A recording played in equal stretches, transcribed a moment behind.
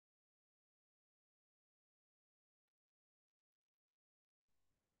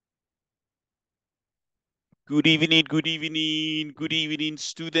Good evening,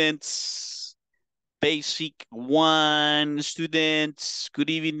 students. Basic 1 students. Good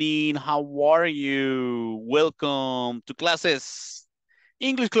evening. How are you? Welcome to classes.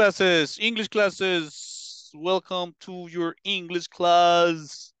 English classes. English classes. Welcome to your English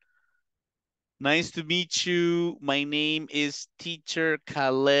class. Nice to meet you. My name is Teacher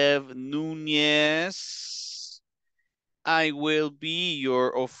Caleb Nuñez. I will be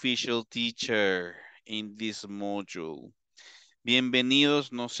your official teacher in this module.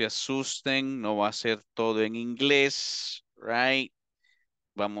 Bienvenidos, no se asusten, no va a ser todo en inglés, right?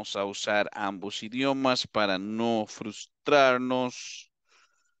 Vamos a usar ambos idiomas para no frustrarnos.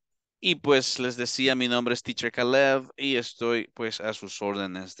 Y pues les decía, mi nombre es Teacher Caleb y estoy pues a sus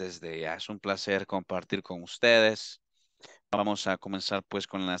órdenes desde ya. Es un placer compartir con ustedes. Vamos a comenzar pues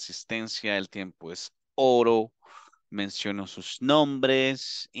con la asistencia. El tiempo es oro. Menciono sus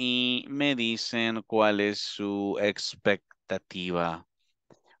nombres y me dicen cuál es su expectativa.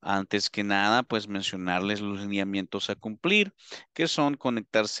 Antes que nada, pues mencionarles los lineamientos a cumplir, que son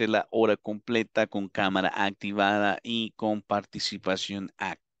conectarse la hora completa con cámara activada y con participación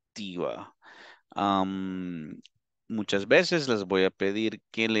activa. Am, Muchas veces les voy a pedir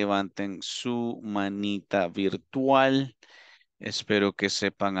que levanten su manita virtual. Espero que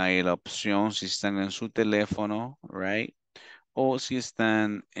sepan ahí la opción si están en su teléfono, right? O si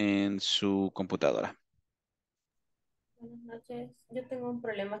están en su computadora. Buenas noches. Yo tengo un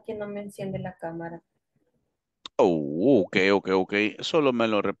problema que no me enciende la cámara. Oh, ok. Solo me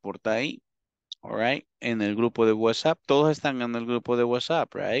lo reporta ahí, all right? En el grupo de WhatsApp. Todos están en el grupo de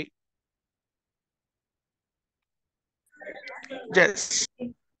WhatsApp, right? Yes.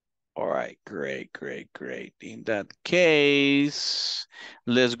 Sí. All right, great. In that case,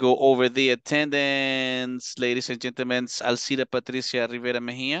 let's go over the attendance. Ladies and gentlemen, Alcida Patricia Rivera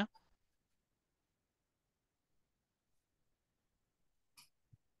Mejía.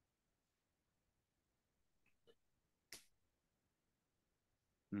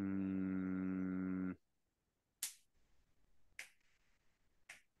 Mm,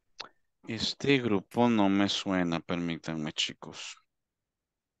 Este grupo no me suena, permítanme, chicos.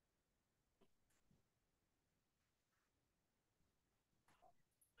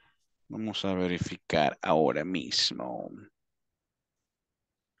 Vamos a verificar ahora mismo.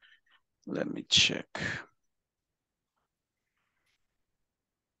 Let me check.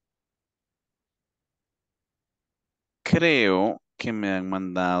 Creo que me han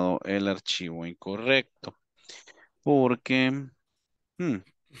mandado el archivo incorrecto. Porque, hmm,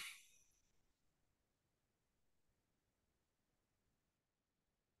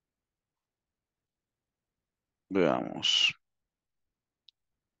 veamos.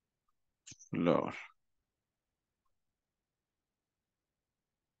 Flor.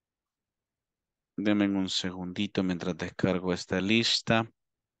 Denme un segundito mientras descargo esta lista.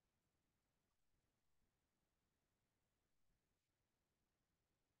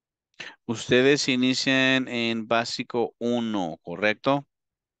 Ustedes inician en básico 1, ¿correcto?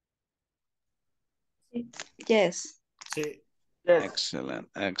 Sí. Yes. Sí. Yes.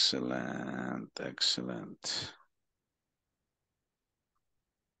 Excellent.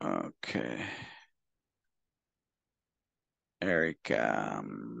 Okay. Erika.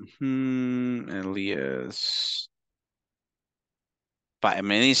 Elias.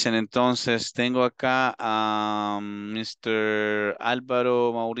 Me dicen entonces, tengo acá a Mr.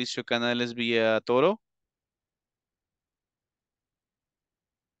 Álvaro Mauricio Canales Villatoro,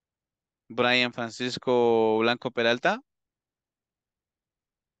 Brian Francisco Blanco Peralta,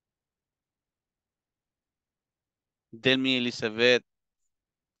 Delmi Elizabeth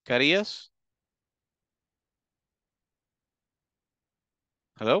Carías.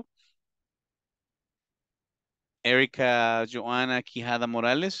 Hello. Erika Joana Quijada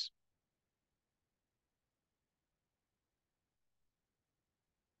Morales.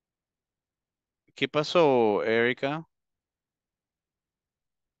 ¿Qué pasó, Erika?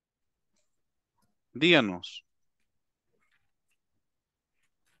 Díganos.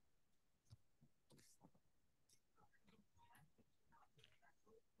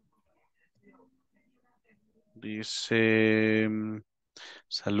 Dice,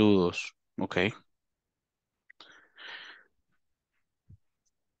 saludos. Ok.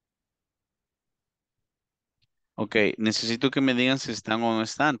 Ok, necesito que me digan si están o no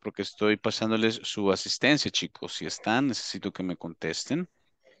están, porque estoy pasándoles su asistencia, chicos. Si están, necesito que me contesten.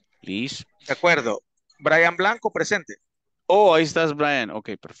 Please. De acuerdo. Brian Blanco, presente. Oh, ahí estás, Brian.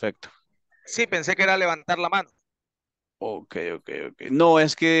 Ok, perfecto. Sí, pensé que era levantar la mano. Ok. No,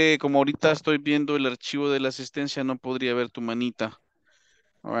 es que como ahorita estoy viendo el archivo de la asistencia, no podría ver tu manita.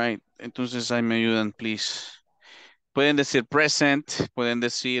 All right. Entonces, ahí me ayudan, please. Pueden decir present, pueden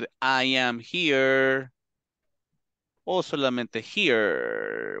decir I am here, o solamente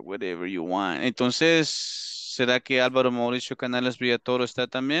here, whatever you want. Entonces, ¿será que Álvaro Mauricio Canales Villatoro está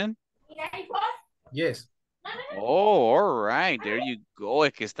también? Yes. Oh, all right, there you go.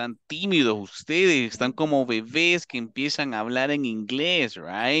 Es que están tímidos ustedes, están como bebés que empiezan a hablar en inglés,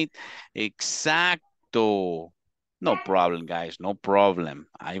 right? Exacto. No problem, guys, no problem.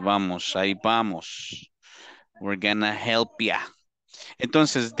 Ahí vamos, ahí vamos. We're gonna help ya.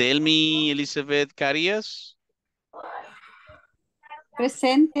 Entonces, Delmi Elizabeth Carías.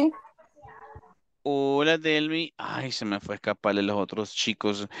 Presente. Hola, Delmi. Ay, se me fue a escaparle los otros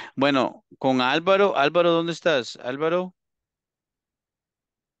chicos. Bueno, con Álvaro. Álvaro, ¿dónde estás? Álvaro.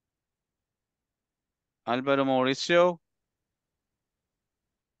 Álvaro Mauricio.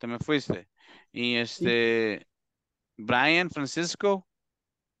 Te me fuiste. Y Sí. Brian Francisco.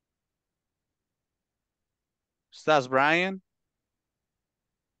 ¿Estás, Brian?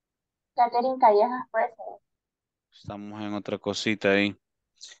 Catherine Callejas present. Estamos en otra cosita ahí.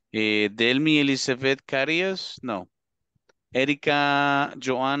 Delmi Elizabeth Carías. No. Erika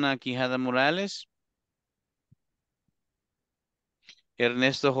Joana Quijada Morales.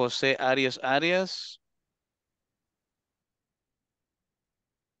 Ernesto José Arias Arias.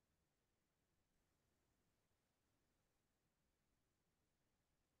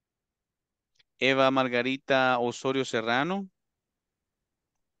 Eva Margarita Osorio Serrano.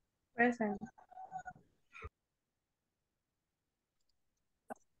 Present.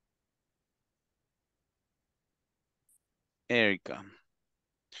 Erika.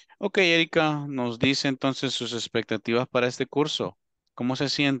 Ok, Erika, nos dice entonces sus expectativas para este curso. ¿Cómo se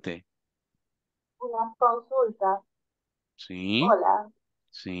siente? Una consulta. Sí, Hola.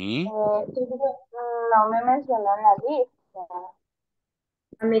 sí, Fíjese, no me mencionó en la lista.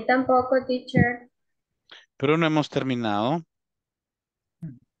 A mí tampoco, teacher. pero no hemos terminado.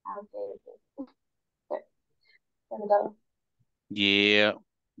 Ah, ok, ok. Perdón. Yeah,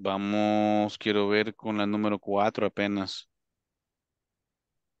 vamos, quiero ver con la número 4 apenas.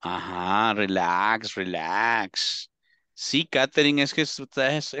 Ajá, relax, relax. Sí, Katherine, es que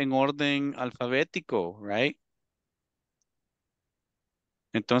estás en orden alfabético, right?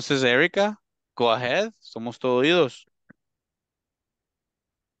 Entonces, Erika, go ahead, somos todo oídos.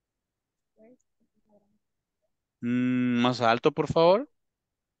 Más alto, por favor.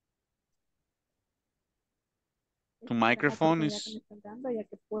 Tu microphone Oportunidad que me is... están dando ya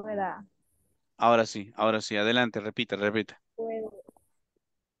que Ahora sí, adelante, repite, repite.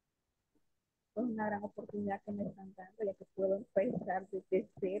 es una gran oportunidad que me están dando ya que puedo empezar desde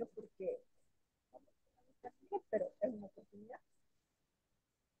cero porque pero es una oportunidad.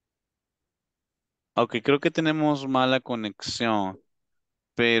 Ok, creo que tenemos mala conexión,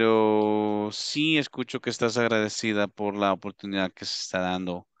 pero sí escucho que estás agradecida por la oportunidad que se está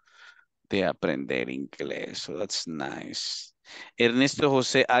dando de aprender inglés. So that's nice. Ernesto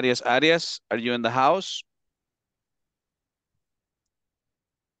José Arias Arias, are you in the house?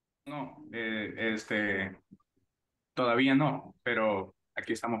 No, todavía no, pero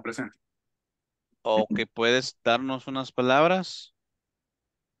aquí estamos presentes. ¿O que puedes darnos unas palabras?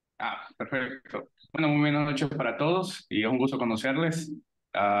 Ah, perfecto. Bueno, muy buenas noches para todos y es un gusto conocerles.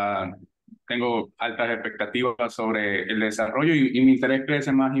 Ah, tengo altas expectativas sobre el desarrollo y mi interés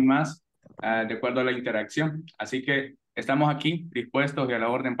crece más y más de acuerdo a la interacción. Así que estamos aquí dispuestos y a la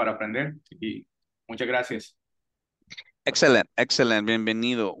orden para aprender y muchas gracias. Excellent, excellent.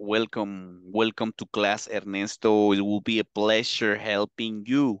 Bienvenido. Welcome, welcome to class, Ernesto. It will be a pleasure helping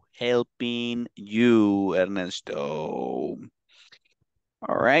you, Ernesto.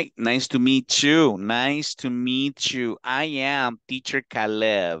 All right, nice to meet you. Nice to meet you. I am Teacher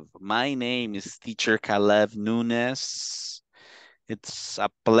Caleb. My name is Teacher Caleb Nuñez. It's a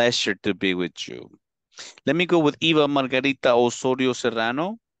pleasure to be with you. Let me go with Eva Margarita Osorio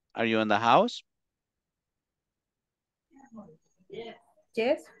Serrano. Are you in the house?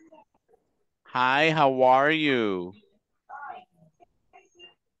 Yes. Hi, how are you?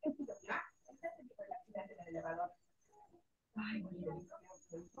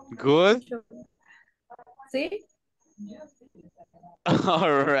 Good? ¿Sí?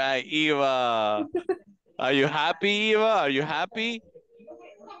 All right, Eva. Are you happy, Eva? Are you happy?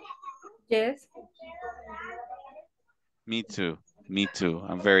 Yes. Me too. Me too.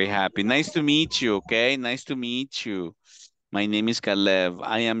 I'm very happy. Nice to meet you, okay? Nice to meet you. My name is Caleb.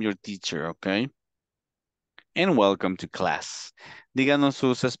 I am your teacher, okay? And welcome to class. Díganos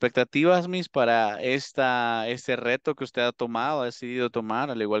sus expectativas, Miss, para este reto que usted ha tomado, ha decidido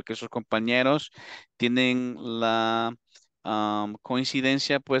tomar, al igual que sus compañeros. Tienen la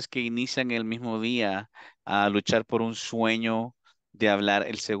coincidencia, pues, que inician el mismo día a luchar por un sueño de hablar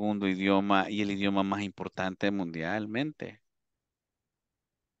el segundo idioma y el idioma más importante mundialmente?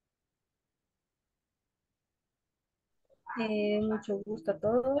 Mucho gusto a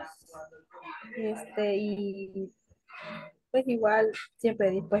todos. Y pues igual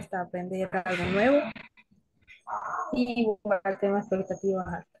siempre dispuesta a aprender algo nuevo y igual tengo expectativas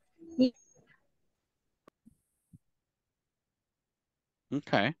altas. Y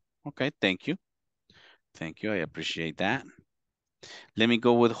Okay, okay, thank you. Thank you, I appreciate that. Let me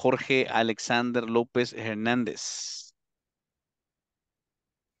go with Jorge Alexander López Hernández.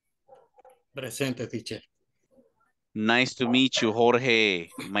 Presente, teacher. Nice to meet you, Jorge.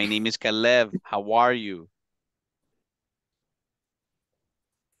 My name is Caleb. How are you?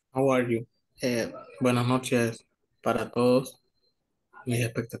 How are you? Buenas noches para todos. Mis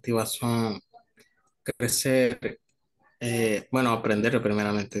expectativas son crecer, bueno, aprender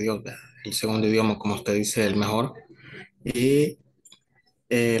primeramente Dios, ¿verdad? El segundo idioma, como usted dice, el mejor. Y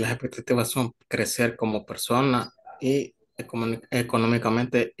las expectativas son crecer como persona y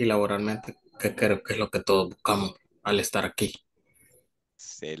económicamente y laboralmente, que creo que es lo que todos buscamos al estar aquí.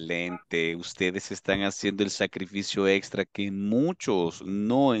 Excelente. Ustedes están haciendo el sacrificio extra que muchos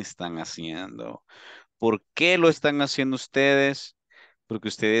no están haciendo. ¿Por qué lo están haciendo ustedes? Porque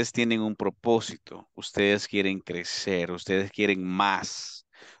ustedes tienen un propósito. Ustedes quieren crecer. Ustedes quieren más.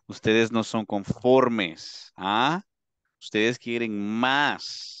 Ustedes no son conformes. ¿Ah? Ustedes quieren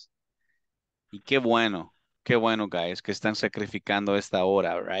más. Y qué bueno, guys, que están sacrificando esta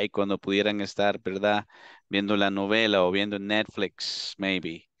hora, right? Cuando pudieran estar, ¿verdad? Viendo la novela o viendo Netflix,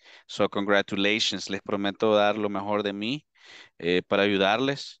 maybe. So, congratulations. Les prometo dar lo mejor de mí para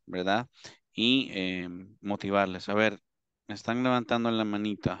ayudarles, ¿verdad? Y motivarles. A ver, me están levantando la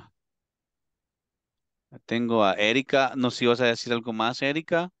manita. Tengo a Erika. No sé si vas a decir algo más,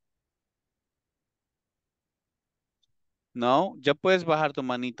 Erika. No, ya puedes bajar tu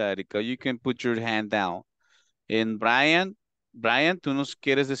manita, Erika. You can put your hand down. En Brian, ¿tú nos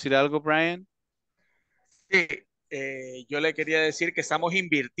quieres decir algo, Brian? Sí, yo le quería decir que estamos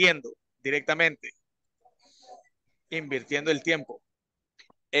invirtiendo directamente, invirtiendo el tiempo.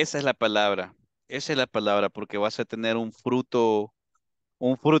 Esa es la palabra. Esa es la palabra, porque vas a tener un fruto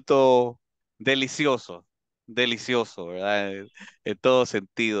delicioso, delicioso, ¿verdad? En todo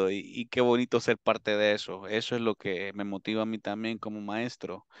sentido. Y qué bonito ser parte de eso. Eso es lo que me motiva a mí también como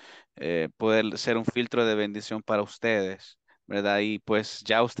maestro, poder ser un filtro de bendición para ustedes, ¿verdad? Y pues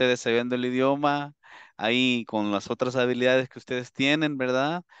ya ustedes sabiendo el idioma, ahí con las otras habilidades que ustedes tienen,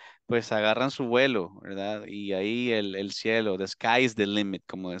 ¿verdad? Pues agarran su vuelo, ¿verdad? Y ahí el cielo, the sky is the limit,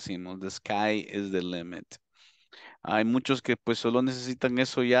 como decimos, the sky is the limit. Hay muchos que pues solo necesitan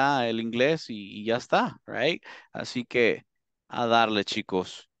eso ya, el inglés y ya está, right? Así que a darle,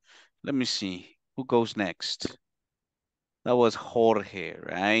 chicos. Let me see. Who goes next? That was Jorge,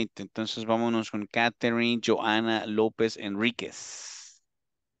 right? Entonces vámonos con Catherine Joana López Enríquez.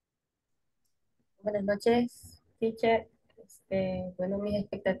 Buenas noches, teacher. Bueno, mis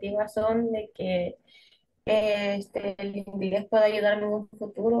expectativas son de que el inglés pueda ayudarme en un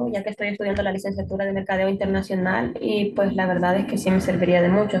futuro, ya que estoy estudiando la licenciatura de Mercadeo Internacional y pues la verdad es que sí me serviría de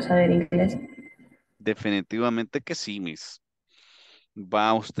mucho saber inglés. Definitivamente que sí, Miss.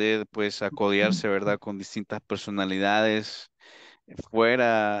 Va usted pues a codearse, ¿verdad? Con distintas personalidades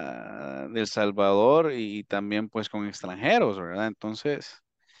fuera de El Salvador y también pues con extranjeros, ¿verdad? Entonces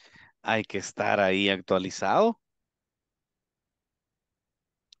hay que estar ahí actualizado.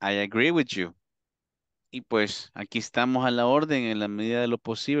 I agree with you. Y pues aquí estamos a la orden en la medida de lo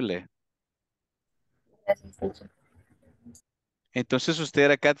posible. Gracias, teacher. Entonces usted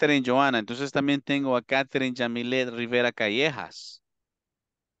era Catherine Joana. Entonces también tengo a Catherine Yamilet Rivera Callejas.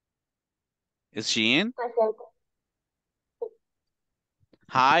 Is she in? Presente.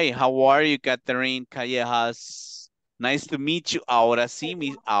 Hi, how are you, Catherine Callejas? Nice to meet you. Ahora sí,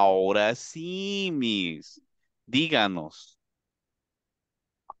 Miss. Ahora sí, Miss. Díganos.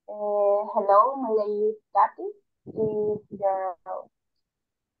 Hello, my name is Kathy. Is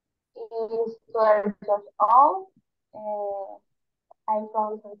 12 years old. I'm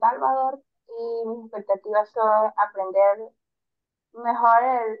from San Salvador y mis expectativas son aprender mejor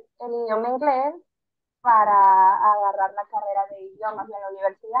el idioma inglés para agarrar la carrera de idiomas en la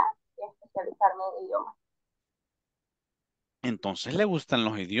universidad y especializarme en idiomas. Entonces le gustan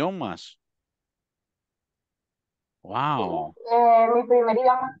los idiomas. Sí, Wow. mi primer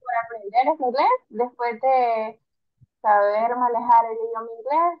idioma por aprender es inglés. Después de saber manejar el idioma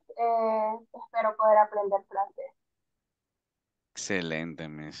inglés, espero poder aprender francés. Excelente,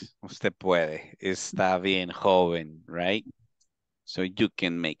 Miss. Usted puede. Está bien joven, right? So you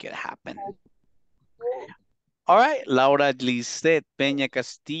can make it happen. All right, Laura Lisset Peña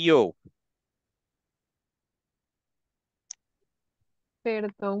Castillo.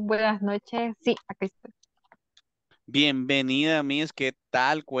 Perdón, buenas noches. Sí, aquí estoy. Bienvenida, Miss. ¿Qué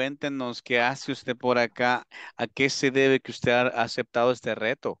tal? Cuéntenos qué hace usted por acá. ¿A qué se debe que usted ha aceptado este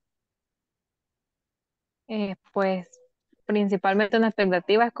reto? Pues principalmente una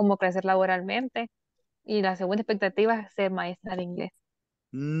expectativa es cómo crecer laboralmente y la segunda expectativa es ser maestra de inglés.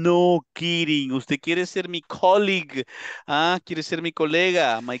 No kidding. Usted quiere ser mi colleague. Ah, quiere ser mi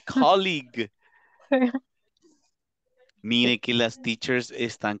colega, my colleague. Mire que las teachers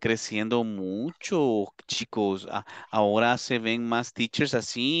están creciendo mucho, chicos. Ahora se ven más teachers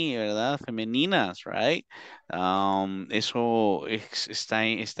así, ¿verdad? Femeninas, right? Eso está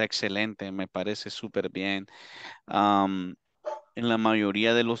excelente, me parece súper bien. Am, en la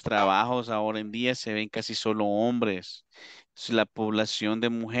mayoría de los trabajos ahora en día se ven casi solo hombres. Entonces, la población de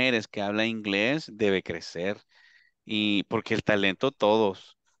mujeres que habla inglés debe crecer. Y porque el talento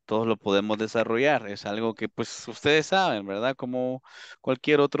todos lo podemos desarrollar. Es algo que pues ustedes saben, ¿verdad? Como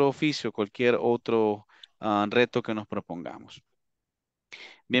cualquier otro oficio, cualquier otro reto que nos propongamos.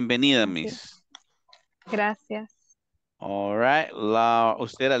 Bienvenida, Así es. Miss. Gracias. All right.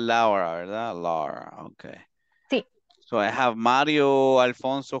 Usted era Laura, ¿verdad? Laura, okay. Sí, So I have Mario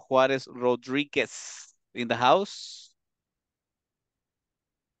Alfonso Juárez Rodríguez in the house.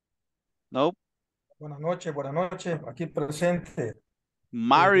 Nope. Buenas noches, aquí presente.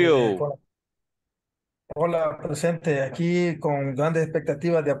 Mario, Hola, presente, aquí con grandes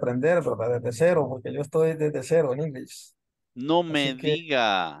expectativas de aprender, ¿verdad? Desde cero, porque yo estoy desde cero en English. no me Así que,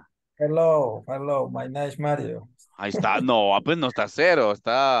 diga. my name is Mario. Ahí está. No, pues no está cero, Sí, desde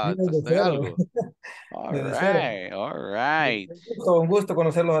está en cero, algo. All desde cero. right, all right. Un gusto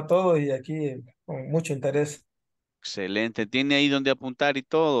conocerlos a todos y aquí con mucho interés. Excelente. ¿Tiene ahí donde apuntar y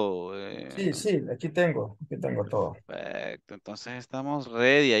todo? Sí, sí, aquí tengo todo. Perfecto. Entonces estamos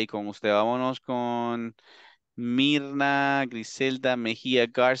ready ahí con usted. Vámonos con Mirna Griselda Mejía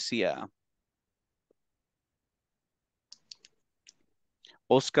García.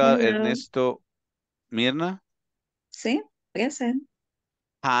 Oscar Hello. Ernesto Mirna. Sí, present.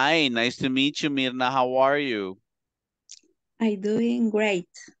 Hi, nice to meet you, Mirna. How are you? I doing great.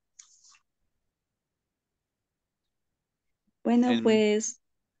 Bueno, En pues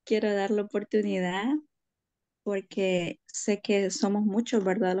quiero dar la oportunidad porque sé que somos muchos,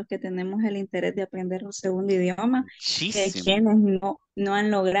 ¿verdad? Los que tenemos el interés de aprender un segundo idioma y hay muchísimo. quienes no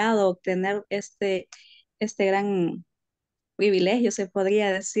han logrado obtener este gran privilegio, se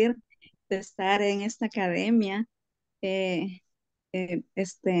podría decir, de estar en esta academia eh,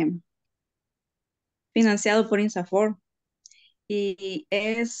 este, financiado por INSAFOR y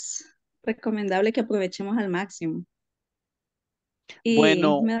es recomendable que aprovechemos al máximo. Y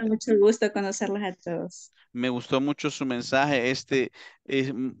Bueno, me da mucho gusto conocerlos a todos. me gustó mucho su mensaje,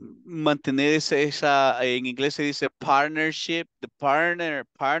 mantener en inglés se dice partnership,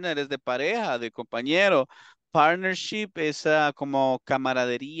 partner es de pareja, de compañero, partnership es como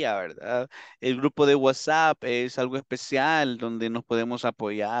camaradería, ¿verdad? El grupo de WhatsApp es algo especial donde nos podemos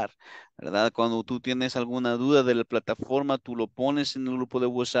apoyar, ¿verdad? Cuando tú tienes alguna duda de la plataforma, tú lo pones en el grupo de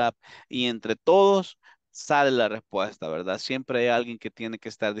WhatsApp y entre todos sale la respuesta, ¿verdad? Siempre hay alguien que tiene que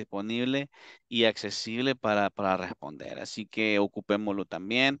estar disponible y accesible para responder. Así que ocupémoslo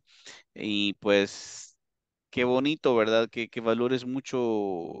también. Y pues qué bonito, ¿verdad? Que valores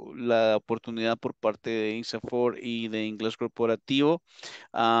mucho la oportunidad por parte de INSAFOR y de Inglés Corporativo.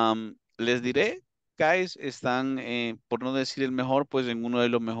 Les diré, guys, están, por no decir el mejor, pues en uno de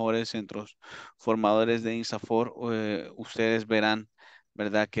los mejores centros formadores de INSAFOR. Ustedes verán,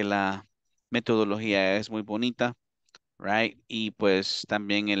 ¿verdad? Que la metodología es muy bonita, right? Y pues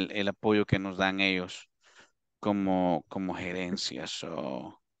también el apoyo que nos dan ellos como gerencia.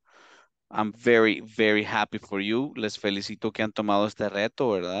 So, I'm very, very happy for you. Les felicito que han tomado este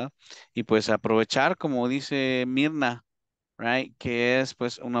reto, ¿verdad? Y pues aprovechar, como dice Mirna, right? Que es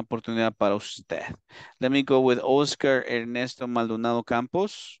pues una oportunidad para usted. Let me go with Oscar Ernesto Maldonado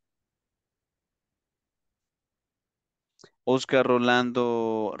Campos. Oscar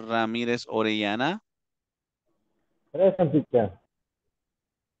Rolando Ramírez Orellana. Present, teacher.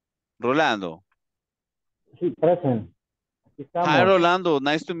 Rolando. Sí, present. Aquí Hi, estamos. Rolando.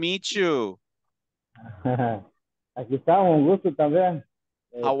 Nice to meet you. Aquí estamos, un gusto también.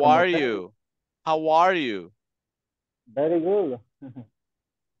 How are Conocer. you? How are you? Very good.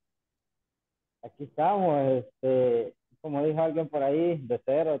 Aquí estamos, como dijo alguien por ahí, de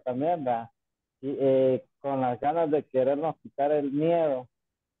cero también, ¿verdad? Y con las ganas de querernos quitar el miedo,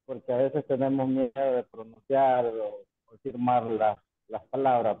 porque a veces tenemos miedo de pronunciar o decir mal las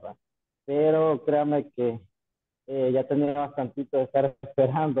palabras, ¿verdad? Pero créame que ya tenía bastantito de estar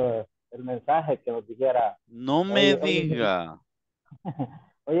esperando el mensaje que nos dijera, No me hoy, hoy, diga.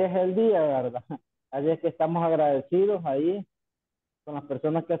 hoy es el día, ¿verdad? Así es que estamos agradecidos ahí con las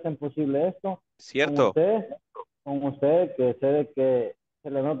personas que hacen posible esto, ¿Cierto? con usted, que sé de que se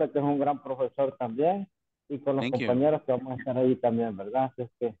le nota que es un gran profesor también, y con los Thank you. compañeros que vamos a estar ahí también, ¿verdad? Así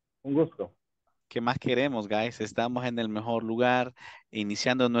es que un gusto. ¿Qué más queremos, guys? Estamos en el mejor lugar,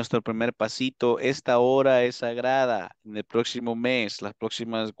 iniciando nuestro primer pasito. Esta hora es sagrada. En el próximo mes, las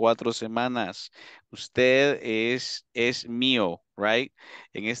próximas 4 semanas, usted es mío, right?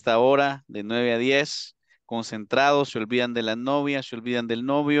 En esta hora, de 9 a 10, concentrados, se olvidan de la novia, se olvidan del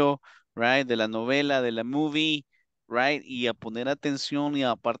novio, right? De la novela, de la movie, right? Y a poner atención y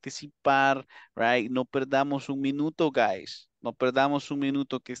a participar, right? No perdamos un minuto, guys. No perdamos un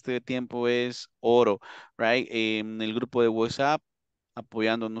minuto, que este tiempo es oro, right? En el grupo de WhatsApp,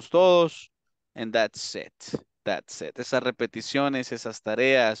 apoyándonos todos, and that's it. That's it. Esas repeticiones, esas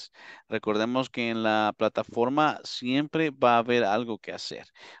tareas. Recordemos que en la plataforma siempre va a haber algo que hacer.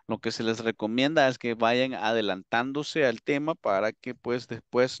 Lo que se les recomienda es que vayan adelantándose al tema para que pues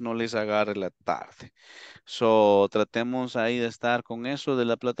después no les agarre la tarde. So, tratemos ahí de estar con eso de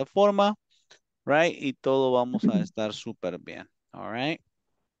la plataforma, right? Y todo vamos a estar súper bien. All right.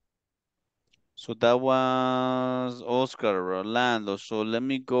 So that was Oscar, Rolando. So let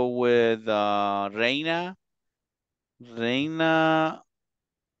me go with Reina. Reina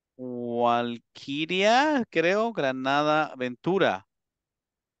Walquiria, creo. Granada Ventura.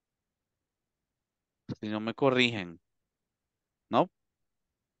 Si no me corrigen. ¿No?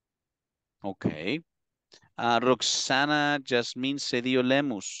 Ok. Roxana Jasmine Cedillo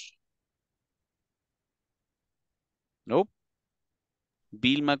Lemus. Nope.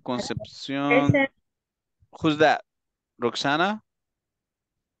 Vilma Concepción. Present. Who's that? Roxana?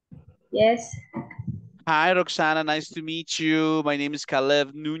 Yes. Hi, Roxana. Nice to meet you. My name is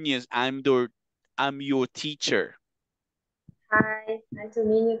Caleb Nuñez. I'm your teacher. Hi. Nice to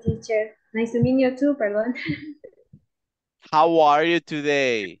meet you, teacher. Nice to meet you too, perdón. How are you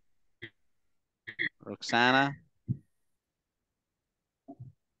today, Roxana?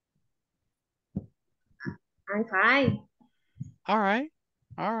 I'm fine. All right.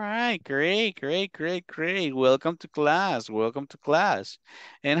 All right. Great, great, great, great. Welcome to class. Welcome to class.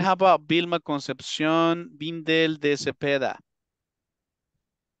 And how about Vilma Concepción Bindel de Cepeda?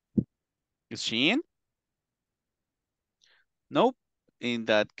 Is she in? Nope. In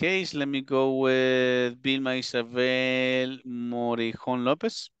that case, let me go with Vilma Isabel Morejón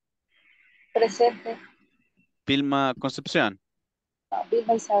López. Presente. Vilma Concepción.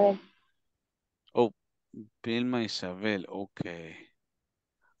 Vilma Isabel. Oh, Vilma Isabel. Okay.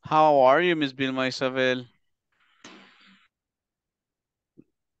 How are you, Miss Vilma Isabel?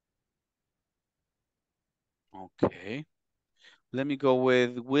 Okay. Let me go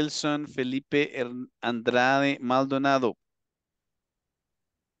with Wilson Felipe Andrade Maldonado.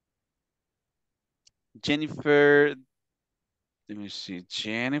 Jennifer, let me see,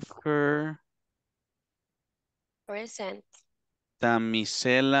 Jennifer Present.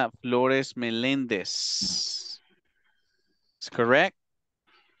 Tamisela Flores Melendez. Is correct?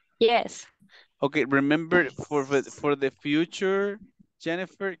 Yes. Okay, remember for the future,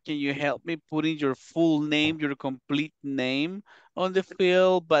 Jennifer, can you help me putting your full name, your complete name on the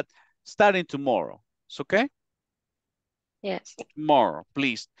field, but starting tomorrow. It's okay? Yes. Tomorrow,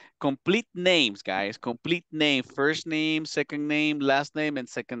 please. Complete names, guys. Complete name. First name, second name, last name, and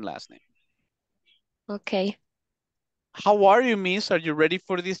second last name. Okay. How are you, Miss? Are you ready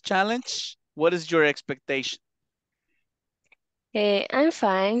for this challenge? What is your expectation? I'm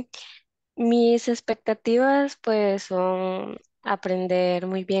fine. Mis expectativas pues son aprender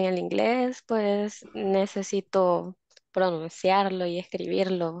muy bien el inglés, pues necesito pronunciarlo y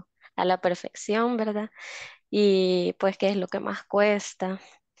escribirlo a la perfección, ¿verdad? Y pues qué es lo que más cuesta.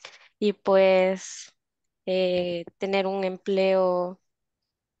 Y pues tener un empleo,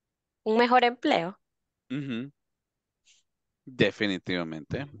 un mejor empleo. Ujú.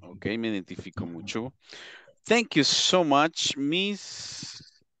 Definitivamente. Ok, me identifico mucho. Thank you so much, Miss.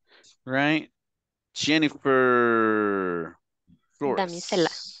 Right? Jennifer Damisela.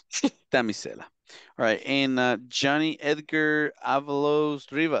 Flores. Damisela. All right, and Johnny Edgar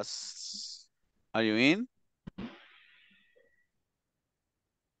Avalos Rivas. Are you in?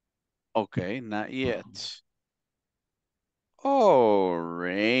 Okay, not yet.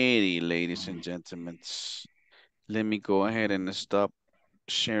 Alrighty, ladies and gentlemen. Let me go ahead and stop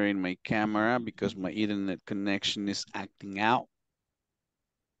sharing my camera because my internet connection is acting out.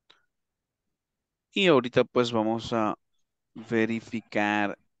 Y ahorita pues vamos a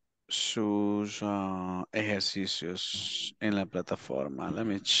verificar sus ejercicios en la plataforma. Let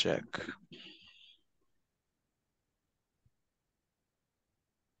me check.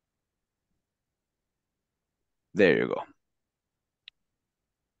 There you go.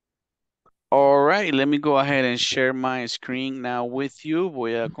 All right, let me go ahead and share my screen now with you.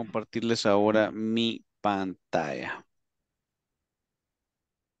 Voy a compartirles ahora mi pantalla.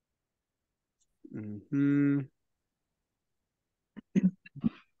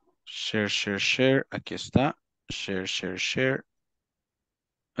 Share, share, share. Aquí está. Share, share, share.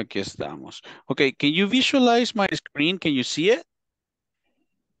 Aquí estamos. Okay, can you visualize my screen? Can you see it?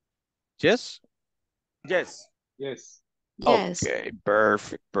 Yes? Yes. Yes. Yes. Okay,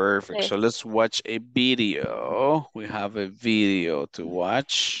 perfect, perfect. So let's watch a video. We have a video to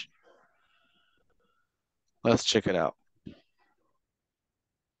watch. Let's check it out.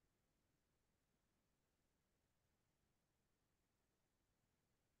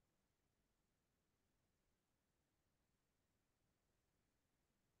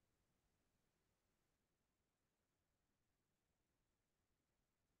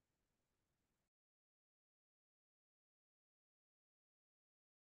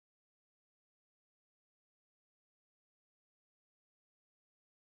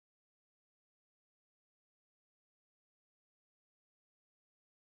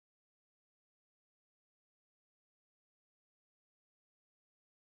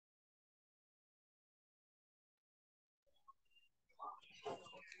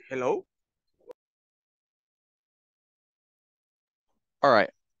 Hello. All right.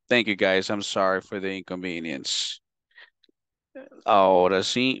 Thank you, guys. I'm sorry for the inconvenience. Ahora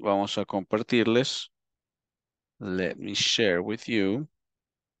sí, vamos a compartirles. Let me share with you.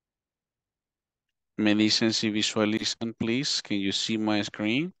 Me dicen si visualizan, please. Can you see my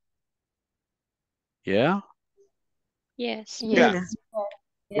screen? Yeah? Yes. Yeah. Yes.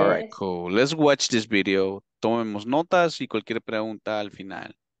 All right, cool. Let's watch this video. Tomemos notas y cualquier pregunta al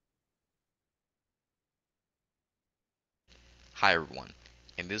final. Hi everyone.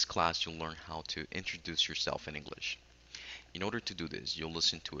 In this class you'll learn how to introduce yourself in English. In order to do this, you'll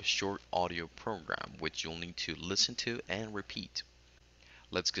listen to a short audio program which you'll need to listen to and repeat.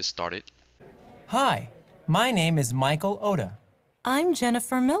 Let's get started. Hi, my name is Michael Oda. I'm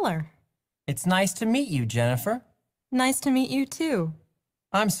Jennifer Miller. It's nice to meet you, Jennifer. Nice to meet you too.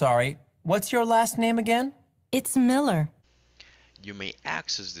 I'm sorry, what's your last name again? It's Miller. You may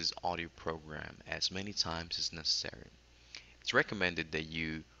access this audio program as many times as necessary. It's recommended that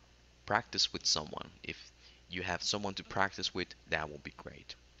you practice with someone. If you have someone to practice with, that will be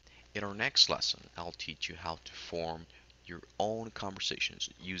great. In our next lesson, I'll teach you how to form your own conversations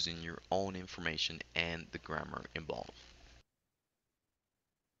using your own information and the grammar involved.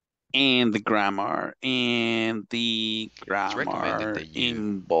 And the grammar It's recommended that you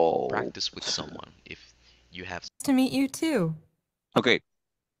involved. practice with someone if you have. Nice to meet you too. Ok.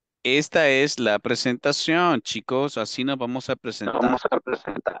 Esta es la presentación, chicos. Así nos vamos a presentar.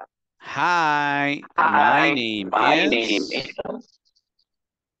 Hi, my name is.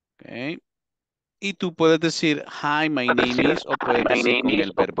 Okay. Y tú puedes decir hi, my name is, o puedes decir con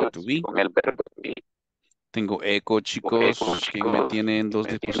el verbo to be. Tengo eco, chicos. ¿Quién me tiene en dos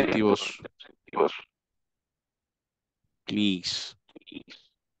dispositivos? Please.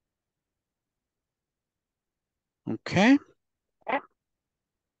 Ok.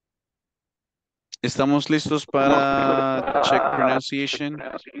 ¿Estamos listos para check pronunciation?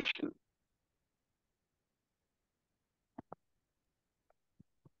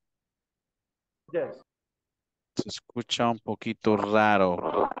 Yes. Se escucha un poquito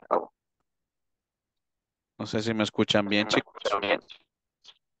raro. No sé si me escuchan bien, chicos.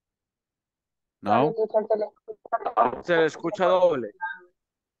 No? Se le escucha doble.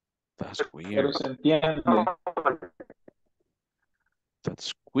 That's Pero weird. se entiende.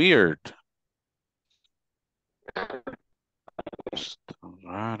 That's weird. Está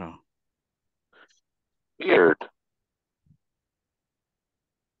raro. Weird.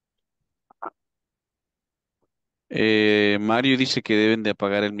 Mario dice que deben de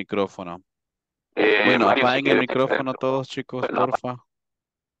apagar el micrófono. Bueno, apaguen el micrófono todos, chicos, porfa.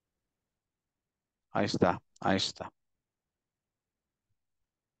 Ahí está, ahí está.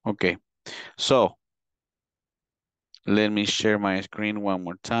 Okay, so let me share my screen one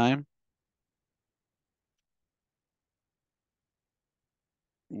more time.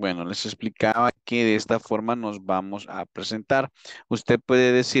 Bueno, les explicaba que de esta forma nos vamos a presentar. Usted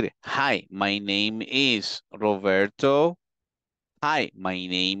puede decir, hi, my name is Roberto. Hi, my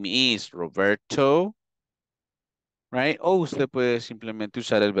name is Roberto. Right? O usted puede simplemente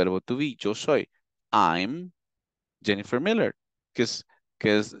usar el verbo to be. Yo soy. I'm Jennifer Miller.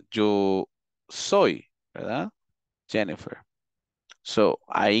 que es yo soy, ¿verdad? Jennifer. So,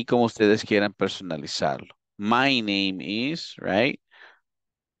 ahí como ustedes quieran personalizarlo. My name is, right?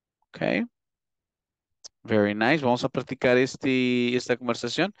 Okay. Very nice. Vamos a practicar esta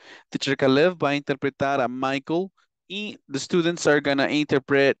conversación. Teacher Caleb va a interpretar a Michael y the students are gonna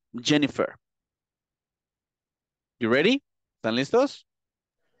interpret Jennifer. You ready? ¿Están listos?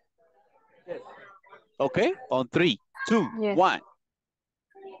 Okay. On 3, 2, Yes. 1.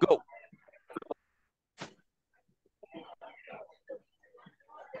 Go.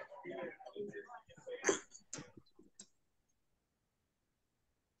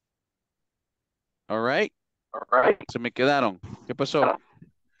 All right. Se me quedaron. ¿Qué pasó?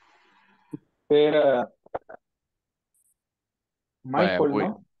 Era Vaya, Michael,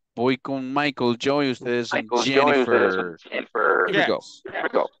 ¿no? voy con Michael, Joy, ustedes son Jennifer. Here we go. Yes.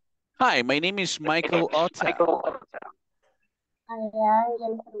 Hi, my name is Michael Otta.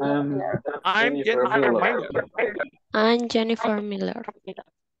 I'm Jennifer Miller. I'm Jennifer Miller.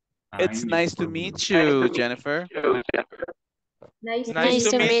 It's nice to meet you, Jennifer. Nice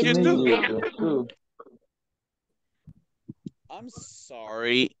to meet you too. I'm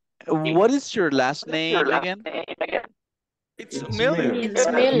sorry. What is your last name again? It's Miller. It's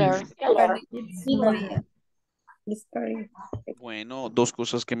Miller. Bueno, dos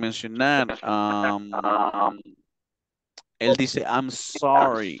cosas que mencionar. Él dice, I'm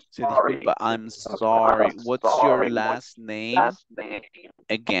sorry. Se disculpa, I'm sorry. What's your last name?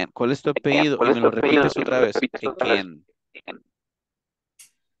 Again. ¿Cuál es tu apellido? Y me lo repites otra vez. Again.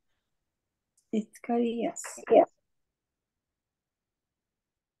 It's Carías.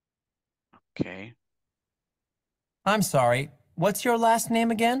 Okay. I'm sorry. What's your last name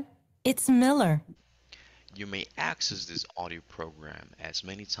again? It's Miller. You may access this audio program as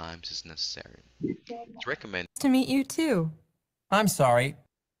many times as necessary. It's recommended Nice to meet you too. I'm sorry.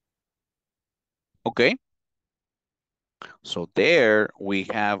 Okay. So there we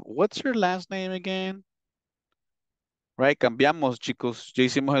have, what's your last name again? Right, cambiamos, chicos. Ya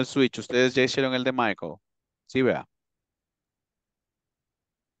hicimos el switch. Ustedes ya hicieron el de Michael. Sí, vea.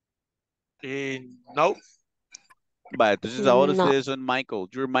 No. Vale, entonces ahora No. ustedes son Michael.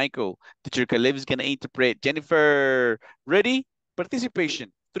 You're Michael. Teacher Caleb is going to interpret. Jennifer, ready?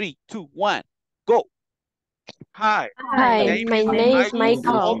 Participation. 3, 2, 1, go. Hi. Hi, my name is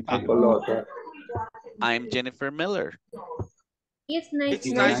Michael. I'm Jennifer Miller. It's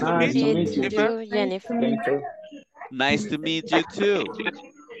nice to meet you, Jennifer. Jennifer. Nice to meet you too.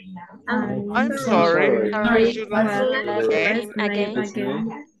 I'm sorry. What's your last name?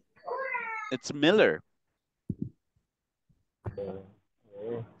 Again. It's Miller.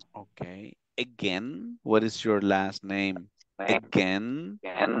 Okay. Again, what is your last name? Again.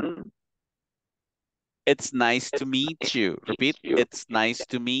 It's nice to meet you. Repeat. It's nice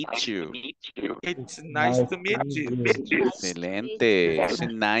to meet you. It's nice to meet you. Excelente. Ese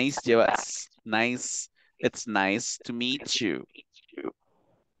nice lleva nice. It's nice to meet you.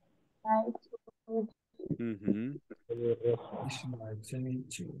 Ujú.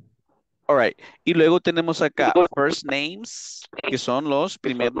 All right. Y luego tenemos acá first names, que son los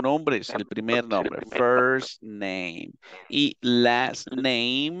primer nombres, el primer nombre, first name. Y last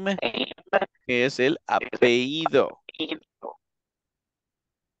name, que es el apellido.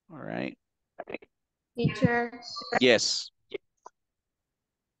 All right. Teacher, Yes.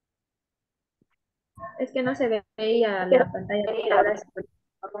 es que no se veía la pantalla.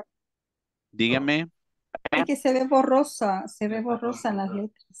 Dígame. Es que se ve borrosa las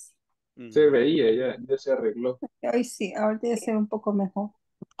letras. Se veía, ya se arregló. Hoy sí, ahorita ya se ve un poco mejor.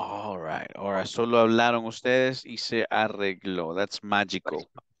 All right. Solo hablaron ustedes y se arregló. That's magical.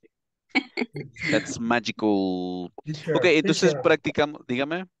 That's magical. Ok, entonces practicamos.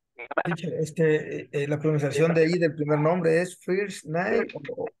 Dígame. Teacher, la pronunciación de ahí del primer nombre es first name.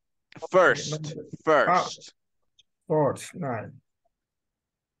 First. First name.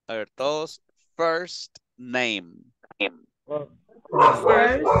 A ver, todos. First name. First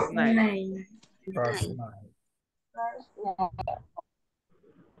name. First name.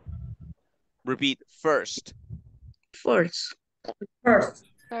 Repeat. First. First.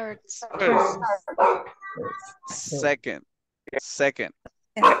 Second. Second.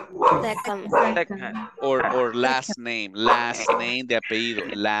 Or last name. Last name de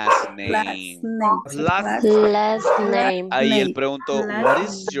apellido. Last name. Last name. Ahí él preguntó, what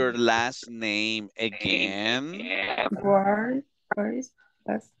is your last name again? First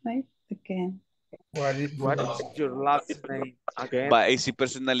last name again. What is What's your last name again? Va, y si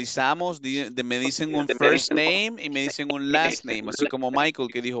personalizamos, me dicen un first name y me dicen un last name, así como Michael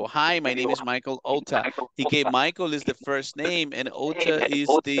que dijo, hi, my name is Michael Ota. Y que Michael is the first name and Ota is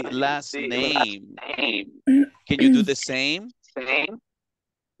the last name. Can you do the same?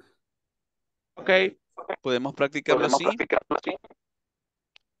 Okay. ¿Podemos practicarlo así?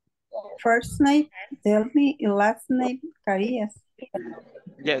 First name, Delmi, y last name, Carías.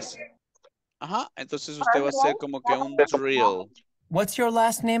 Yes. Ajá, entonces usted va a hacer como que un drill. What's your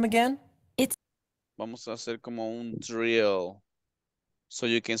last name again? Vamos a hacer como un drill. So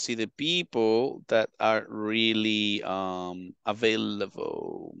you can see the people that are really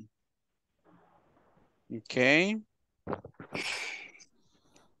available. Okay.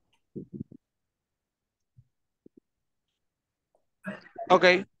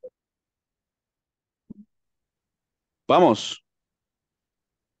 Okay. Vamos.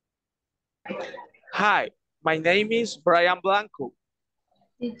 Hi, my name is Brian Blanco.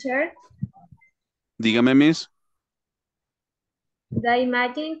 Teacher, Dígame, Miss. the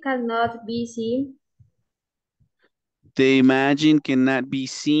imagine cannot be seen. The imagine cannot be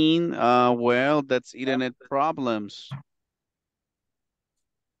seen. Well, that's internet problems.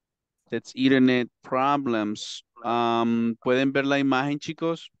 That's internet problems. ¿Pueden ver la imagen,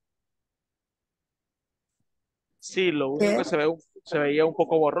 chicos? Sí, lo único que se veía un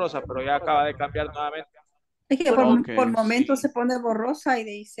poco borrosa, pero ya acaba de cambiar nuevamente. Es que Ok, por momentos se pone borrosa y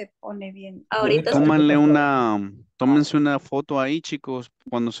de ahí se pone bien. Ahorita Tómense una foto ahí, chicos,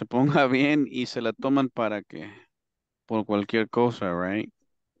 cuando se ponga bien y se la toman para que, por cualquier cosa, right?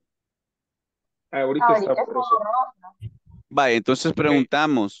 Ahorita está borroso. Vaya, entonces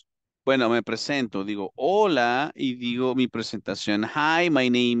preguntamos. Bueno, me presento, digo hola y digo mi presentación. Hi, my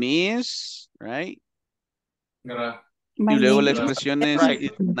name is, right? Y luego la expresión es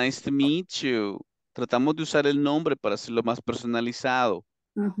 "It's nice to meet you". Tratamos de usar el nombre para hacerlo más personalizado,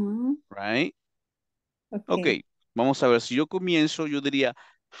 right? Ok, vamos a ver, si yo comienzo, yo diría,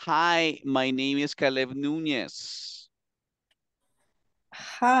 hi, my name is Caleb Nuñez.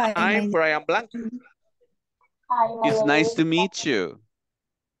 Hi, I'm Brian Blanco. It's nice to meet you.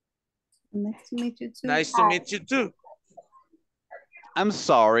 Nice to meet you too. Nice to meet you too. I'm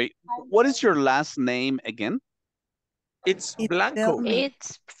sorry, what is your last name again? It's Blanco.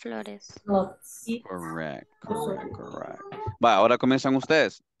 It's Flores. Correct. Va, ahora comienzan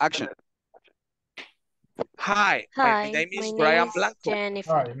ustedes. Action. Hi, my name is Brian Blanco.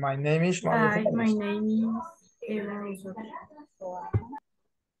 Jennifer. Hi, my name is Mario. Hi, my name is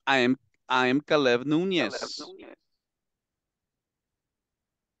I am Caleb Nuñez.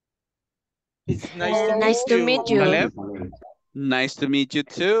 It's Nice to meet you. Caleb. Nice to meet you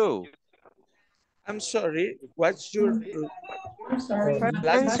too. I'm sorry, what's your I'm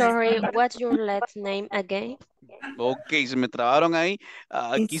sorry, what's your last name again? Ok, se me trabaron ahí.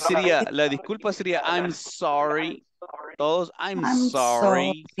 Aquí sería, la disculpa sería I'm sorry. Todos, I'm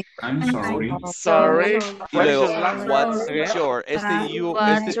sorry. I'm sorry. Sorry. Y luego, what's your,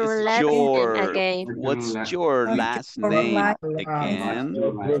 What's your last name again? What's your last name again?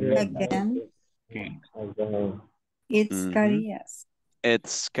 It's Carías.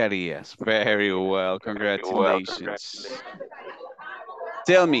 It's Carías. Very well. Congratulations.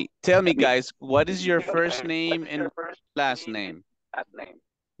 Tell me, guys, what is your first name and last name?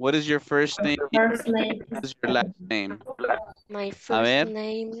 What is your first name? What is your last name? My first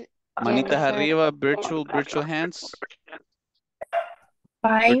name, Manitas Jennifer. arriba, virtual hands.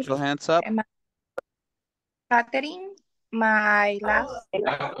 Five. Virtual hands up. Catherine, my last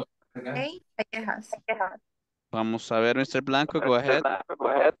name, ISSS. Vamos a ver, Mr. Blanco, go ahead.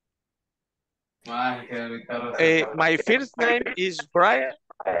 My first name is Brian.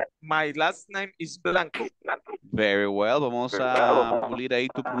 My last name is Blanco. Very well. Vamos a pulir ahí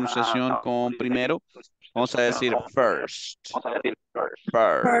tu pronunciación con primero. Vamos a decir first.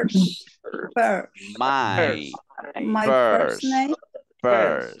 My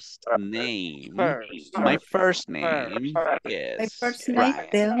first name. My first name is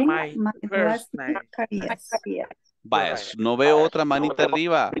Brian. My first name. Vaya, no veo otra manita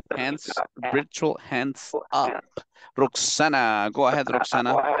arriba. Hands, virtual hands up. Roxana, go ahead,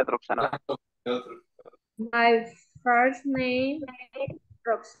 Roxana. My first name,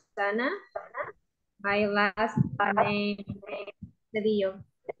 Roxana. My last name, Cedillo.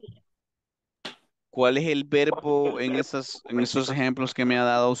 ¿Cuál es el verbo en esos ejemplos que me ha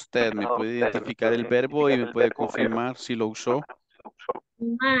dado usted? ¿Me puede identificar el verbo y me puede confirmar si lo usó?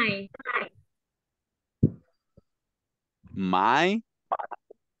 My. My.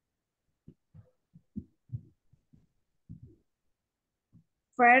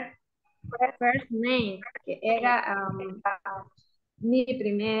 first name, que era mi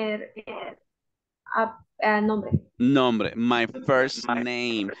primer nombre. Nombre, my first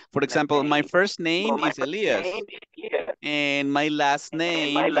name. For example, my first name is Elias. And my last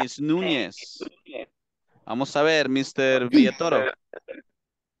name is Nuñez. Vamos a ver, Mr. Villatoro.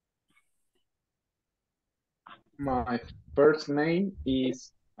 My first name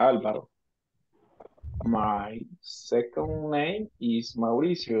is Álvaro. My second name is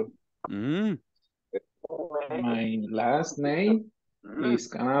Mauricio. Mm. My last name is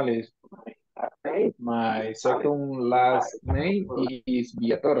Canales. My second last name is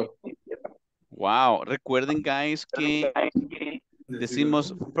Villatoro. Wow, recuerden guys que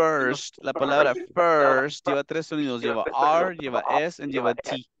decimos first, la palabra first lleva tres sonidos, lleva R, lleva S, y lleva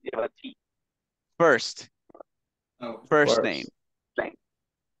T. First, first name.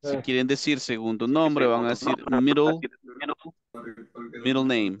 Si quieren decir segundo nombre, van a decir middle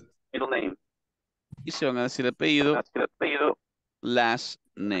name. Y si van a decir apellido, last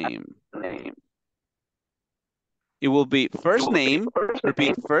name. It will be first name,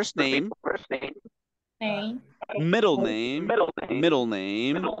 repeat, first name, middle name,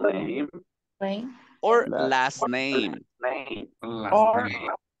 or last name.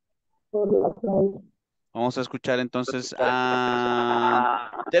 Vamos a escuchar entonces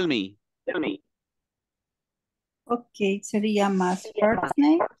a Tell me. Ok, sería más first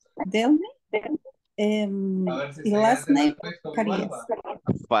name, Delme, y last name, Carías.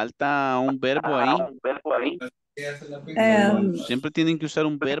 Falta un verbo ahí. Siempre tienen que usar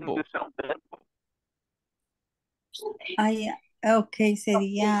un verbo. Ok,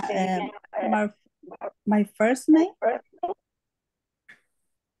 sería my first name,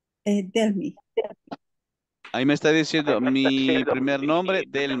 Delmi. Ahí me está diciendo mi primer nombre,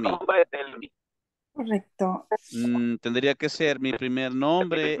 Delmi. Correcto. Tendría que ser mi primer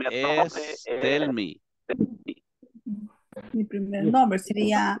nombre es Delmi. Mi primer nombre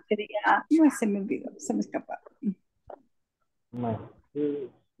sería, no se me olvidó, se me escapa.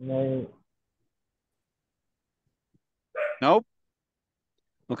 No.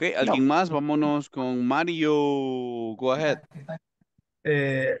 Ok, ¿alguien más? Vámonos con Mario. Go ahead.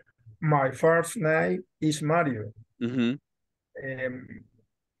 My first name is Mario.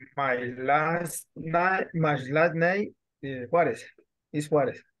 My last name Juárez. Is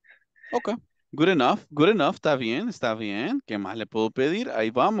Juárez. Ok. Good enough. Está bien, está bien. ¿Qué más le puedo pedir? Ahí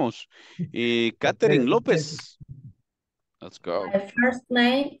vamos. Catherine López. Let's go. My first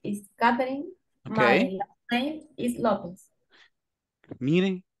name is Catherine. Okay. My last name is Lopez.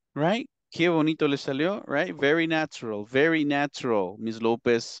 Miren, right? Qué bonito le salió, right? Very natural, Miss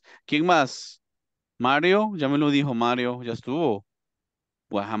López. ¿Quién más? Mario, ya me lo dijo Mario, ya estuvo.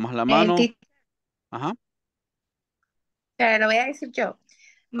 Bajamos la mano. Ajá. Te lo voy a decir yo.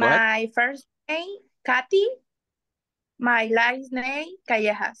 Go ahead. My first name, Katy. My last name,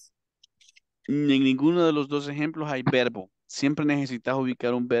 Callejas. En ninguno de los dos ejemplos hay verbo. Siempre necesitas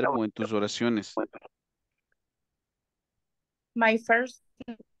ubicar un verbo en tus oraciones. My first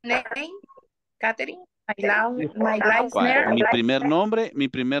name, Catherine. My last Vaya, name. mi primer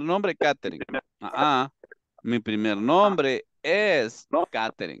nombre, Catherine. Mi primer nombre es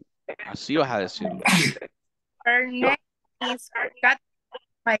Catherine. Así vas a decirlo. Her name is Catherine.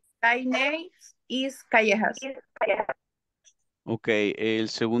 My last name is Callejas. Ok, el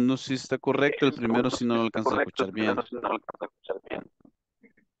segundo sí está correcto, el primero sí no lo alcanza a escuchar bien.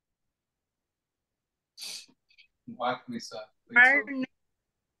 Her name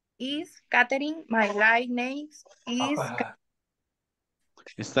is Catherine. My last name is...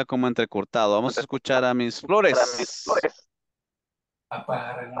 Está como entrecortado. Vamos a escuchar a Miss Flores.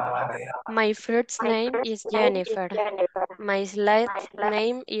 My first name is Jennifer. My last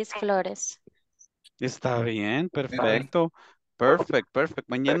name is Flores. Está bien, perfecto. Perfect.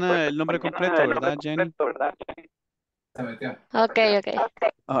 Mañana el nombre completo, ¿verdad, Jenny? Okay.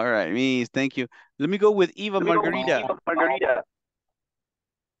 All right, Miss, thank you. Let me go with Eva Margarita.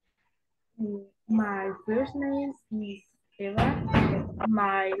 My first name is Eva.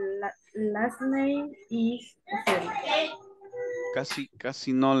 My last name is Ofel.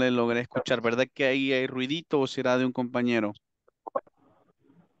 Casi no le logré escuchar. ¿Verdad que ahí hay ruidito o será de un compañero?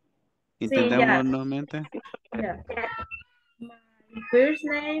 Intentemos nuevamente. Yeah. My first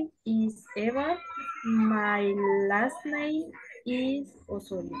name is Eva. My last name is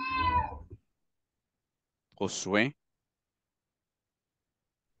Osorio. Josué.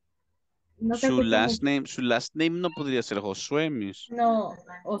 No te Su escuchamos. last name no podría ser Josué, Miss. No,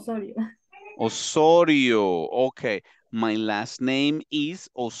 Osorio. Osorio. Okay. My last name is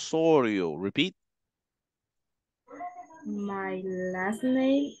Osorio. Repeat. My last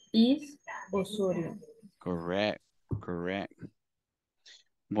name is Osorio. Correct, correct.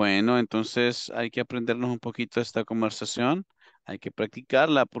 Bueno, entonces hay que aprendernos un poquito esta conversación. Hay que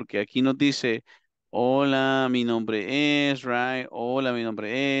practicarla porque aquí nos dice, hola, mi nombre es, right? Hola, mi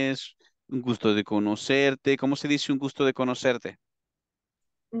nombre es, un gusto de conocerte. ¿Cómo se dice un gusto de conocerte?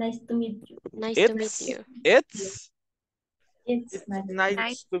 Nice to meet you. Nice to meet you. It's. It's nice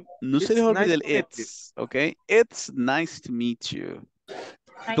Nice to, No se les it's olvide nice el to meet you. it's, ¿ok? It's nice to meet you.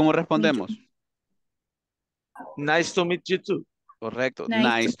 Nice ¿Cómo to meet respondemos? Nice to meet you too. Correcto. Nice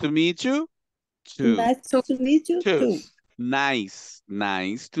Nice to meet you too. Nice to meet you Two. too. Nice.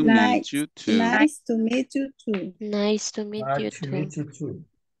 Nice to Nice, meet you too. nice to meet you too. Nice to meet you Nice to too. meet you too.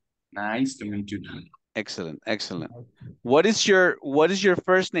 Nice to meet you too. Excellent, excellent. What is your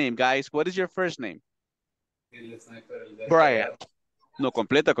first name, guys? What is your first name? Brian. No,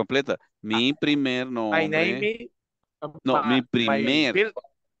 completa. Mi primer My name nombre. is No, mi my primer. first,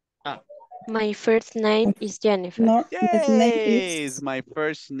 ah, My first name is Jennifer. No, his name Yes, is my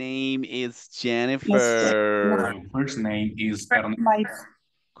first name is my Jennifer. My first name is Ernesto. my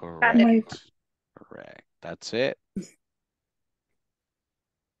Correct. Correct. That's it.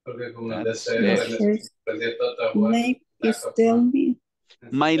 That's it. first name is tell me.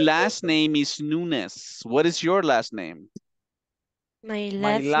 My last name is Nuñez. What is your last name? My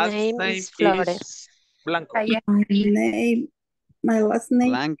my last last name name is Flores. Blanco. My last name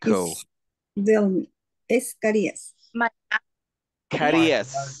Blanco. is Delmi. Es Carías. My,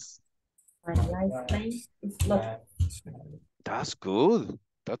 Carías. My last name is Lopez. That's good.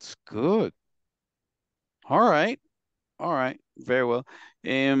 That's good. All right. All right. Very well.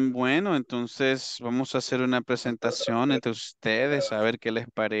 Bueno, entonces vamos a hacer una presentación entre ustedes, a ver qué les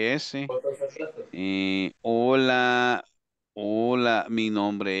parece. Hola, hola, mi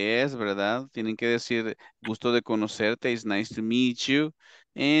nombre es, ¿verdad? Tienen que decir, gusto de conocerte, it's nice to meet you,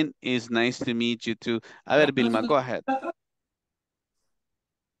 and it's nice to meet you too. A ver, Vilma, go ahead.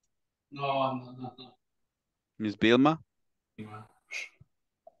 No. Miss Vilma.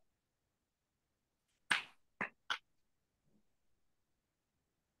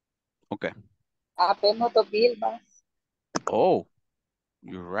 Okay. Apenas dos Vilmas. Oh,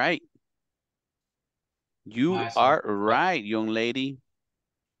 you're right. You are right, young lady.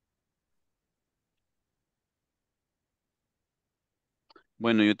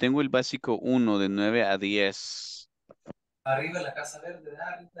 Bueno, yo tengo el básico 1 de 9 a 10. Arriba la casa verde,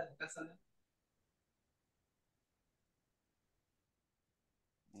 arriba la casa verde.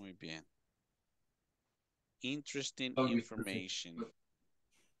 Muy bien. Interesting information.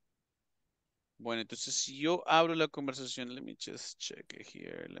 Bueno, entonces si yo abro la conversación, let me just check it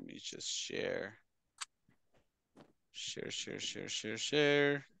here. Let me just share. Share.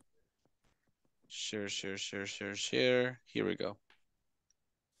 Share. Here we go.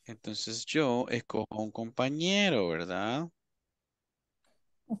 Entonces yo escojo un compañero, ¿verdad?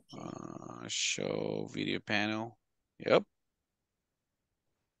 Show video panel. Yep.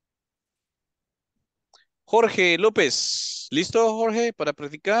 Jorge López. ¿Listo, Jorge, para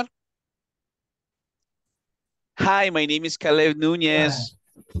practicar? Hi, my name is Caleb Nuñez.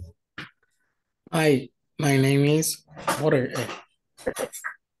 Hi, my name is Jorge.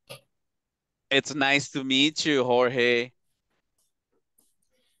 It's nice to meet you, Jorge.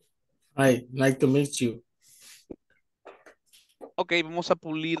 Hi, nice to meet you. Ok, vamos a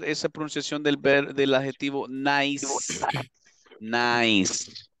pulir esa pronunciación del adjetivo nice.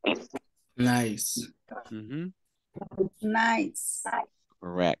 Nice. Nice.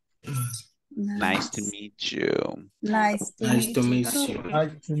 Correct. Nice to meet you. Nice to Nice to meet meet you. you.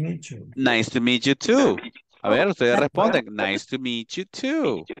 Nice to meet you. Nice to meet you too. A ver, ustedes responden. Nice to meet you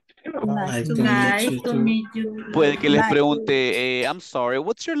too. Nice to Nice meet you to too. meet you. Puede que les Nice. pregunte, I'm sorry,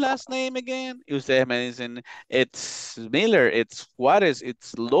 what's your last name again? Y ustedes me dicen, it's Miller, it's Juárez,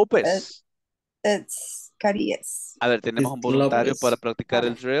 it's López. It's Carías. A ver, tenemos It's un voluntario Lopez. para practicar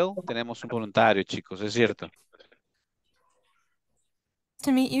el drill. Tenemos un voluntario, chicos, es cierto.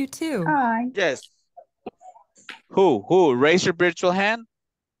 To meet you too. Hi. Yes. Who? Raise your virtual hand.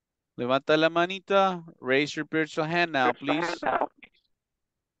 Levanta la manita. Raise your virtual hand now, please.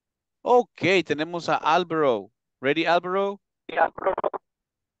 Ok, tenemos a Álvaro. Ready, Álvaro?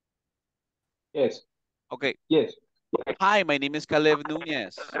 Yes. Okay. Yes. Hi, my name is Caleb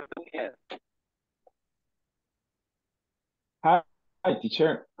Nuñez. Hi,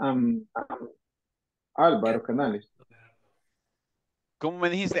 teacher. Álvaro Canales. ¿Cómo me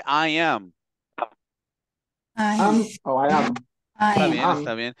dijiste? I am. I am. Está bien,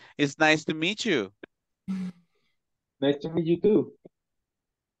 está bien. It's nice to meet you. Nice to meet you too.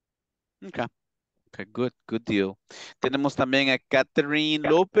 Okay. Okay, good deal. Tenemos también a Catherine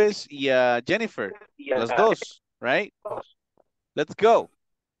López y a Jennifer. Las dos, right? Let's go.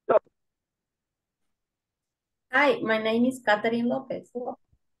 Hi, my name is Catherine Lopez.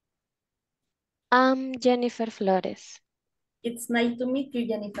 I'm Jennifer Flores. It's nice to meet you,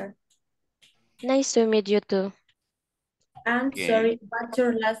 Jennifer. Nice to meet you too. I'm Okay. sorry, what's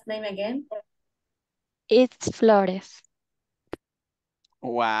your last name again? It's Flores.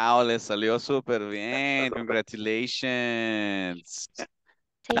 Wow, le salió súper bien. Congratulations.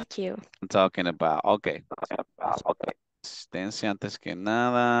 Thank you. I'm talking about. Okay. Asistencia antes que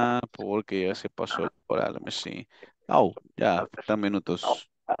nada, porque ya se pasó por algo. Let me see. Oh, ya, faltan minutos.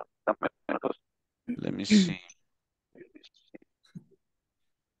 Let me see.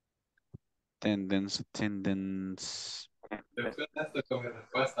 Attendance. Después de esto con mi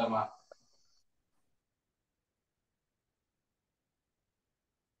respuesta más.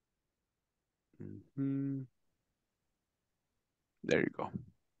 Mhm. There you go.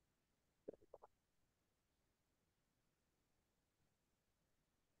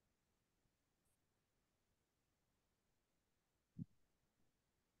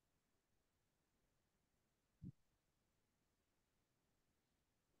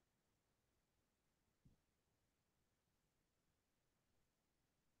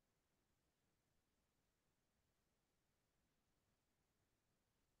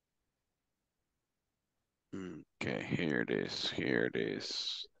 Okay, here it is, here it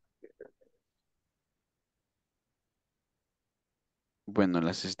is. Bueno,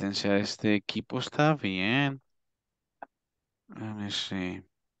 la asistencia de este equipo está bien. Let me see.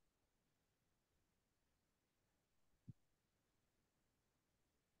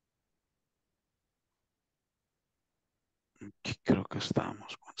 Aquí creo que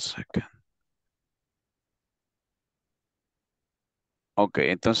estamos. One second. Ok,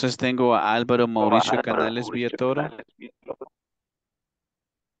 entonces tengo a Álvaro Mauricio Canales Villatoro.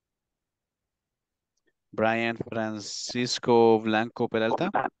 Brian Francisco Blanco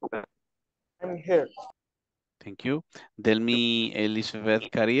Peralta. I'm here. Thank you. Delmi Elizabeth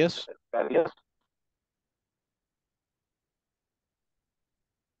Carías.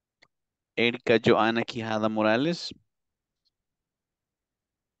 Erika Joana Quijada Morales.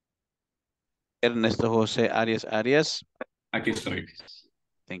 Ernesto José Arias Arias. Aquí estoy.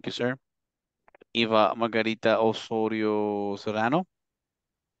 Thank you, sir. Eva Margarita Osorio Serrano.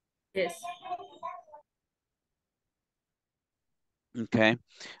 Yes. Okay.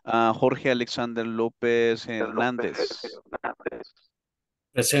 Jorge Alexander López Hernández.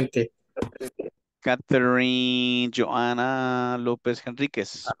 Presente. Catherine Joana López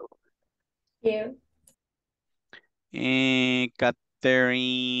Henríquez. Here.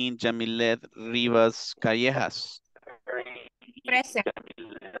 Catherine Jamilet Rivas Callejas. Present.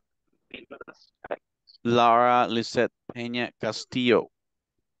 Lara Lisette Peña Castillo.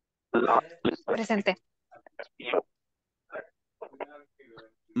 Presente.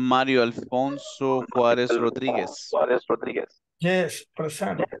 Mario Alfonso Juárez Rodríguez. Yes,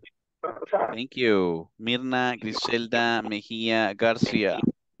 present. Thank you. Mirna Griselda Mejía García.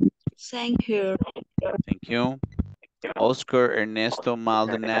 Same here. Thank you. Oscar Ernesto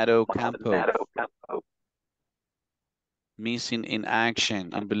Maldonado Campo. Missing in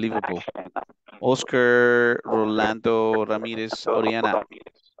action. Unbelievable. Oscar Rolando Ramírez Oriana.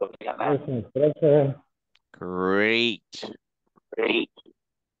 Great.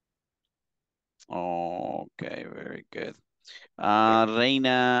 Okay, very good.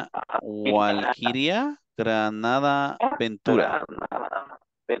 Reina Walquiria Granada Ventura.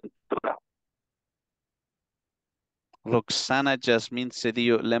 Roxana Jasmine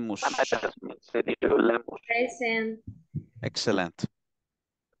Cedillo Lemus. Present. Excellent.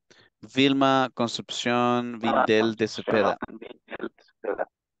 Vilma Concepción Vindel de Cepeda.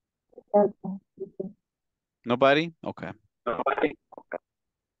 Nobody? Okay.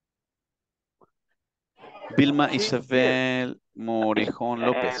 Vilma Isabel Morejón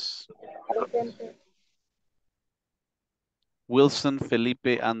López. Wilson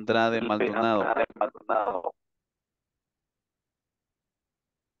Felipe Andrade Maldonado.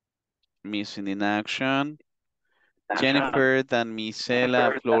 Missing in action. Jennifer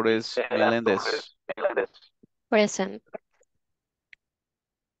Damisela Flores Meléndez. Present.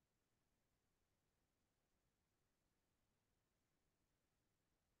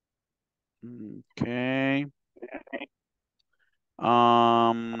 Okay.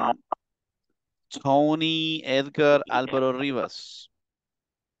 Tony Edgar Álvaro Rivas.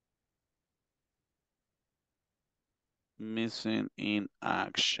 Missing in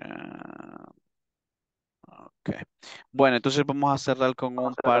action. Ok. Bueno, entonces vamos a cerrar con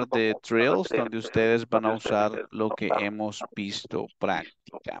un par de drills donde ustedes van a usar lo que hemos visto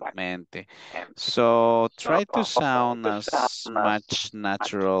prácticamente. So, try to sound as much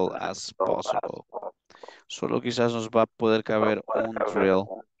natural as possible. Solo quizás nos va a poder caber un drill.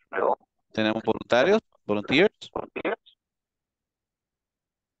 ¿Tenemos voluntarios? ¿Volunteers?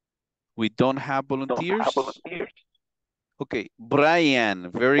 We don't have volunteers. Ok, Brian.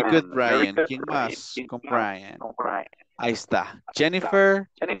 Very good, Brian. ¿Quién más con Brian? Ahí está. Jennifer,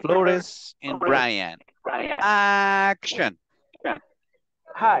 Flores, and Brian. Action.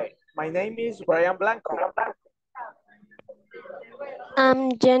 Hi, my name is Brian Blanco.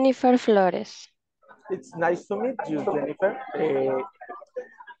 I'm Jennifer Flores. It's nice to meet you, Jennifer.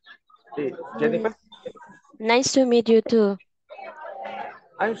 Jennifer, Nice to meet you too.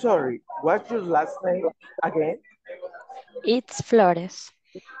 I'm sorry, what's your last name again? It's Flores.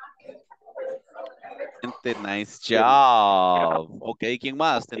 Nice job. Ok, ¿quién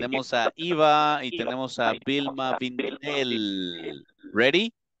más? Tenemos a Iva y tenemos a Vilma Vintel.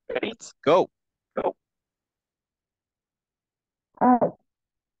 Ready? Let's go. Hi,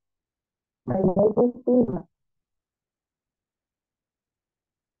 my name is Vilma.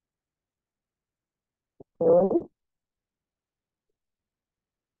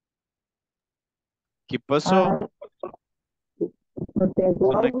 ¿Qué pasó? Se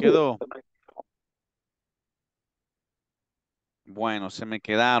me quedó. Bueno, se me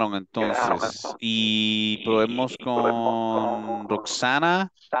quedaron entonces. Y probemos con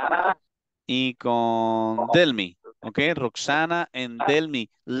Roxana y con Delmi. Ok, Roxana and Delmi.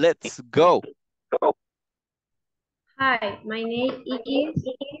 Let's go. Hi, my name is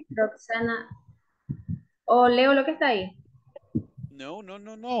Roxana. O leo lo que está ahí. No.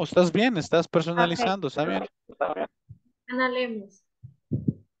 Estás bien, estás personalizando, ¿está bien? Ana Lemos.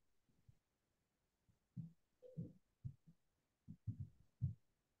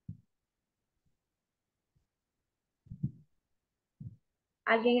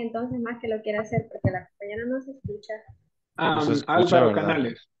 Alguien entonces más que lo quiera hacer porque la compañera no se escucha. No se escucha, Álvaro ¿verdad?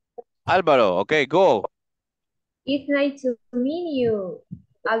 Canales. Álvaro, ok, go. It's nice to meet you,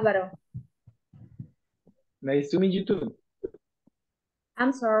 Álvaro. Nice to meet you too.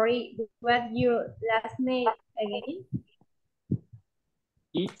 I'm sorry, what's your last name again?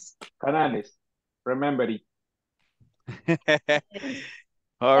 It's Canales. Remember it.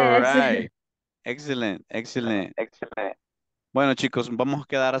 All Yes. right. Excellent. Bueno, chicos, vamos a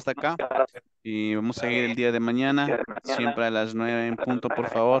quedar hasta acá y vamos a seguir el día de mañana, siempre a las 9 en punto, por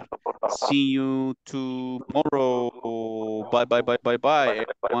favor. See you tomorrow. Bye,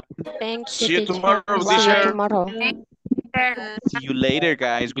 everyone. Thank See you, you tomorrow, teacher. See you teacher. tomorrow. See you later,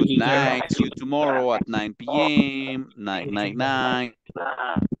 guys. Good night. See you tomorrow at 9 p.m. Night. Good Night. night.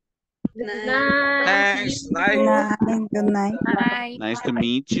 Thanks, Good night. Good night. Bye. Nice to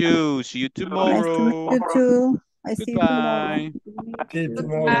meet you. See you Nice to tomorrow. meet you too. I see you tomorrow. Goodbye. See you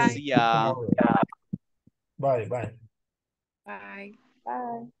tomorrow. Bye. See ya. Bye. Bye.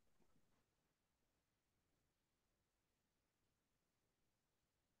 Bye.